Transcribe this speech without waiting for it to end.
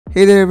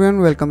Hey there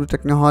everyone, welcome to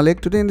Technoholic.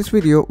 Today in this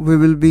video, we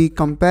will be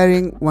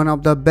comparing one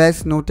of the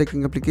best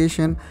note-taking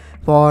application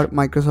for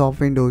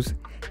Microsoft Windows.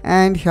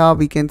 And here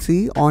we can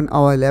see on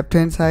our left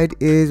hand side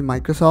is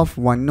Microsoft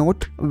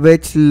OneNote,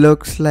 which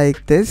looks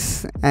like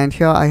this. And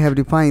here I have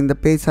defined the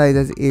page size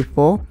as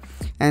A4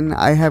 and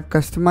I have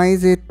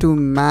customized it to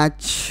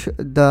match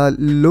the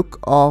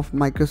look of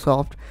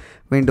Microsoft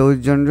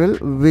Windows General,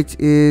 which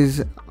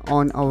is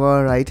on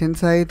our right hand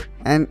side,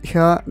 and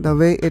here the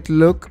way it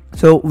look.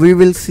 So we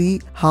will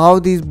see how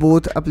these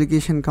both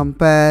application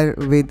compare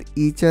with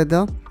each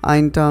other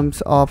in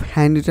terms of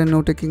handwritten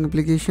note taking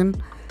application.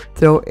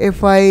 So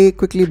if I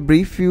quickly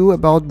brief you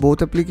about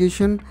both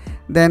application,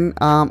 then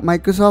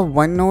Microsoft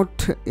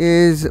OneNote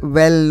is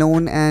well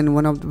known and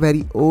one of the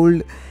very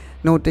old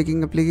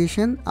note-taking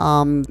application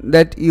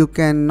that you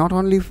can not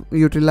only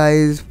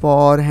utilize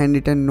for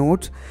handwritten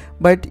notes,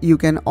 but you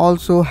can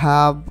also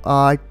have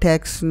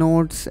text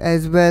notes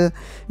as well.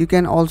 You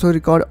can also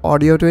record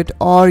audio to it,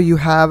 or you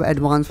have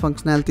advanced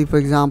functionality. For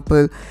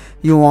example,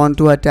 you want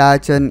to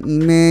attach an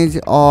image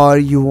or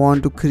you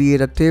want to create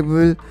a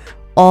table.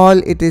 All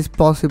it is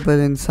possible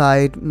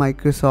inside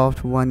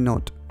Microsoft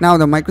OneNote. Now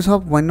the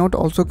Microsoft OneNote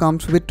also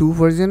comes with two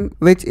versions,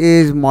 which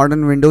is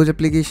modern Windows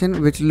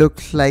application, which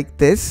looks like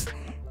this,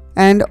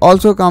 and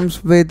also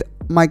comes with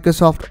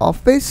Microsoft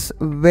Office,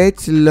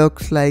 which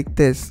looks like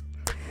this.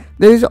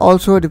 There is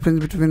also a difference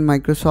between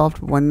Microsoft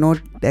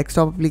OneNote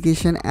desktop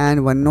application and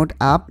OneNote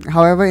app.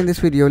 However, in this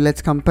video,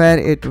 let's compare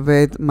it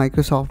with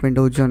Microsoft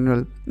Windows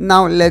General.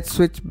 Now let's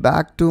switch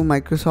back to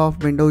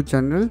Microsoft Windows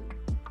General,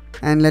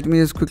 and let me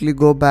just quickly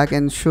go back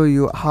and show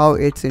you how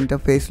its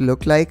interface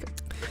look like.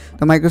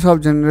 The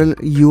Microsoft General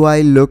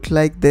UI look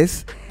like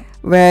this,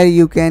 where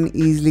you can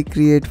easily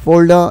create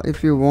folder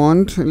if you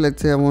want.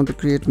 Let's say I want to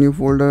create new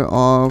folder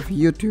of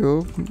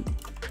YouTube,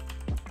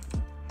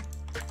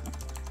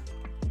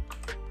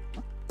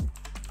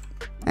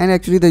 and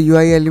actually the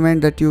UI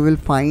element that you will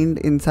find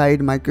inside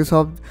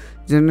Microsoft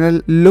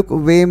General look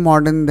way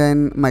modern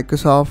than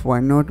Microsoft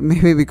OneNote,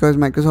 maybe because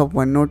Microsoft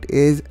OneNote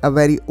is a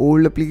very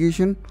old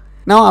application.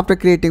 Now after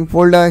creating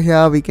folder,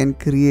 here we can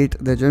create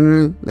the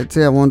general. Let's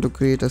say I want to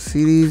create a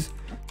series,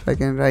 so I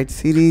can write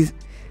series.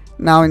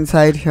 Now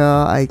inside here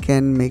I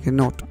can make a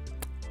note.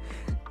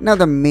 Now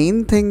the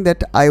main thing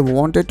that I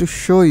wanted to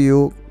show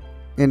you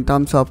in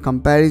terms of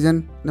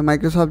comparison, the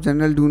Microsoft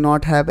General do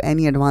not have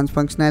any advanced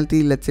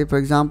functionality. Let's say for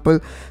example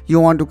you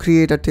want to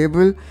create a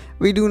table,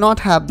 we do not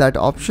have that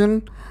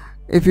option.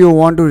 If you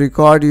want to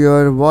record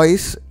your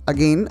voice,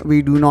 again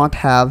we do not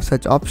have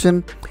such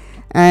option,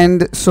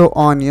 and so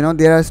on.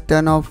 There are a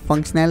ton of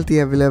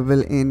functionality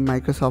available in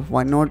Microsoft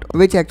OneNote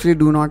which actually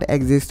do not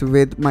exist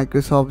with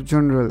Microsoft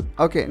General.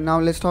 Okay, now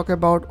let's talk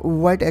about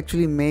what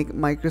actually make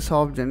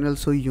Microsoft General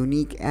so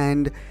unique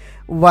and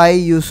why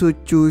you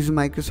should choose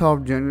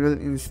Microsoft General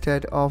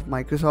instead of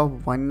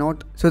Microsoft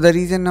OneNote. So the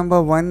reason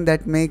number one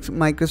that makes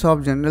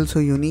Microsoft General so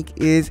unique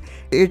is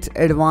its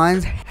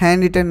advanced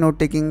handwritten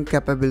note-taking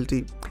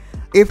capability.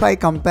 If I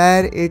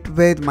compare it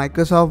with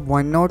Microsoft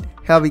OneNote,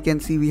 here we can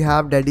see we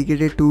have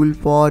dedicated tool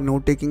for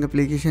note-taking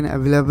application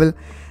available.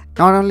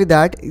 Not only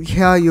that,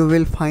 here you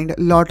will find a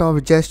lot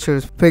of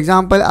gestures. For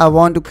example, I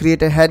want to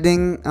create a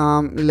heading.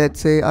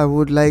 Let's say I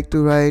would like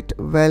to write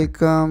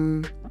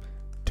welcome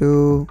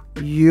to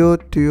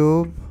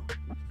YouTube.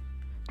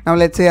 Now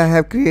let's say I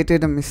have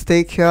created a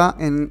mistake here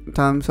in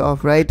terms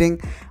of writing.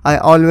 I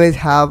always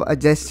have a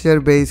gesture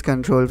based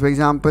control. For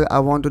example, I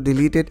want to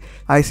delete it.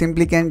 I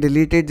simply can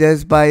delete it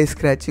just by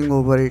scratching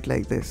over it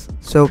like this.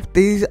 So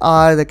these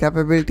are the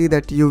capability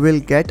that you will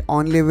get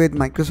only with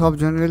Microsoft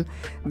General.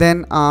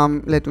 Then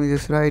let me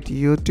just write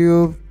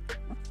YouTube,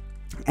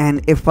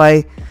 and if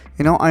I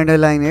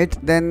underline it,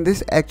 then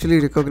this actually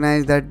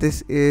recognize that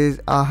this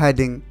is a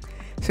heading.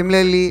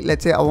 Similarly,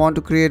 let's say I want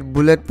to create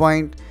bullet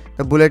point.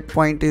 The bullet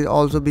point is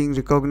also being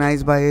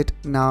recognized by it.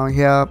 Now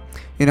here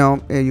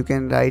you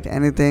can write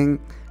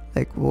anything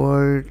like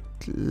world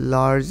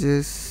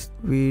largest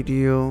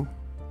video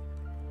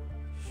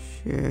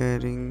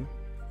sharing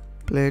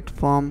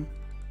platform.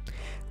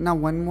 Now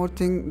one more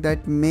thing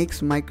that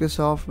makes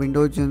Microsoft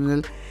Windows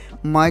General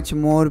much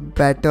more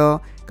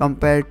better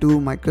compared to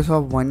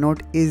Microsoft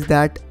OneNote is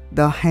that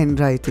the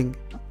handwriting.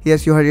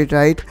 Yes, you heard it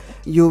right.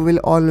 You will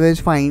always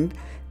find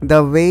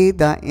the way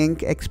the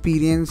ink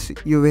experience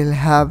you will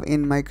have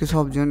in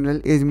Microsoft General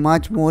is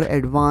much more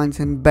advanced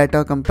and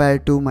better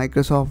compared to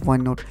Microsoft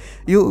OneNote.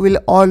 You will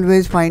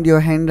always find your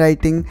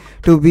handwriting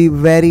to be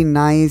very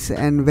nice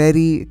and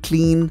very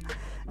clean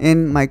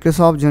in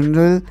Microsoft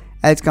General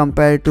as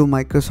compared to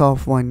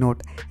Microsoft OneNote.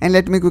 And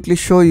let me quickly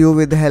show you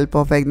with the help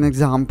of an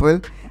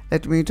example.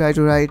 Let me try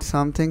to write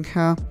something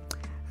here,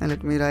 and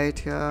let me write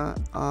here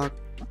a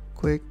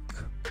quick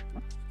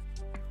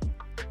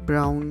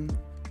brown,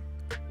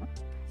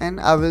 and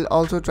I will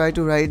also try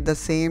to write the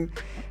same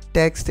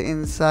text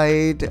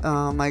inside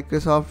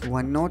Microsoft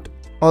OneNote,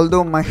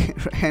 although my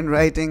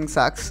handwriting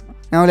sucks.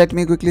 Now let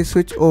me quickly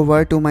switch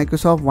over to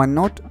Microsoft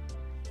OneNote,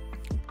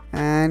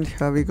 and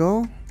here we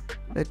go.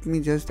 Let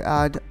me just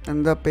add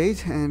another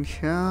page, and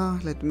here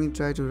let me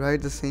try to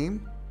write the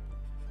same.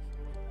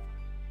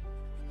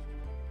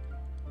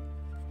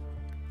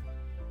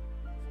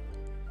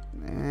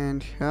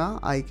 and here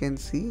I can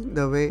see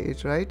the way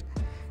it write.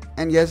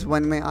 And yes,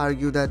 one may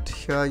argue that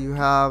here you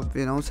have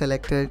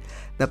selected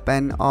the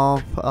pen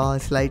of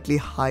slightly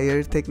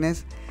higher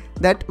thickness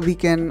that we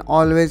can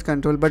always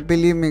control, but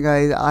believe me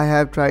guys, I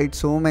have tried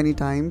so many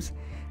times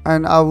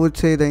and I would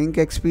say the ink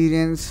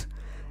experience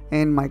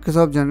in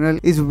Microsoft General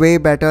is way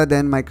better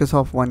than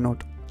Microsoft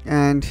OneNote.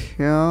 And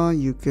here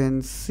you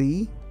can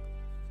see,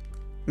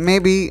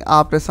 maybe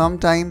after some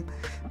time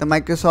the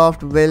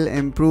Microsoft will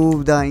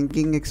improve the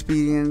inking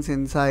experience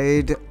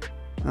inside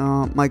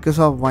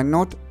Microsoft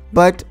OneNote,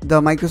 but the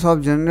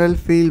Microsoft General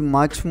feel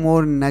much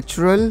more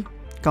natural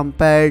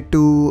compared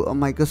to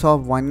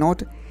Microsoft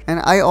OneNote. And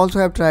I also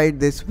have tried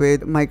this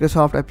with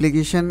Microsoft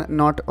application,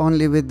 not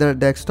only with the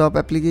desktop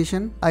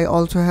application. I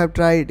also have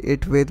tried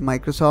it with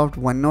Microsoft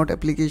OneNote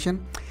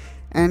application,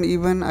 and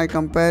even I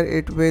compare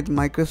it with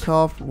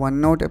Microsoft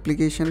OneNote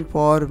application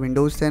for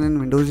Windows 10 and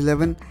Windows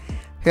 11.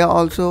 Here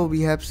also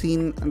we have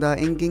seen the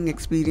inking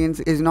experience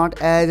is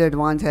not as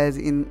advanced as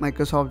in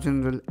Microsoft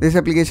General. This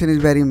application is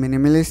very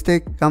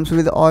minimalistic, comes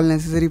with all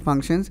necessary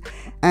functions,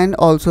 and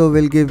also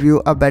will give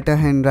you a better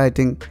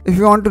handwriting. If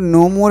you want to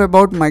know more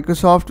about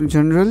Microsoft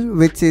General,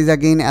 which is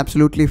again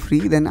absolutely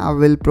free, then I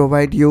will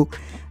provide you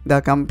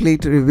the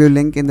complete review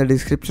link in the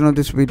description of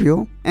this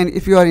video. And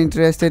if you are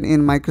interested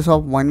in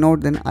Microsoft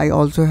OneNote, then I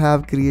also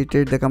have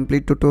created the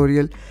complete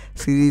tutorial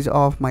series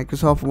of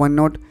Microsoft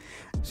OneNote.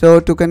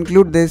 So to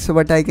conclude this,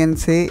 what I can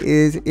say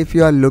is, if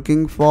you are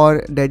looking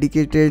for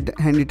dedicated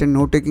handwritten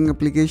note-taking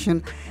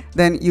application,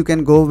 then you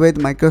can go with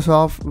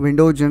Microsoft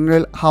Windows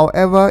General.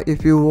 However,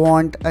 if you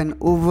want an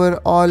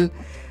overall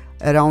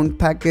around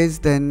package,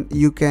 then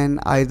you can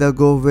either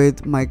go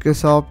with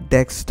Microsoft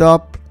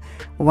Desktop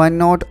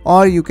OneNote,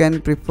 or you can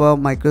prefer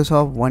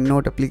Microsoft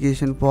OneNote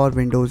application for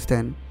Windows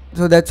 10.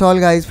 So that's all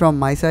guys from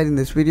my side in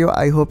this video.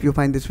 I hope you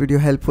find this video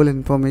helpful and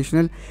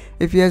informational.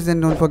 If yes,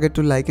 then don't forget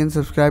to like and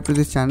subscribe to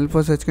this channel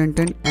for such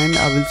content, and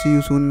I will see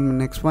you soon in the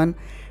next one.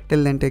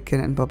 Till then, take care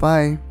and bye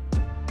bye.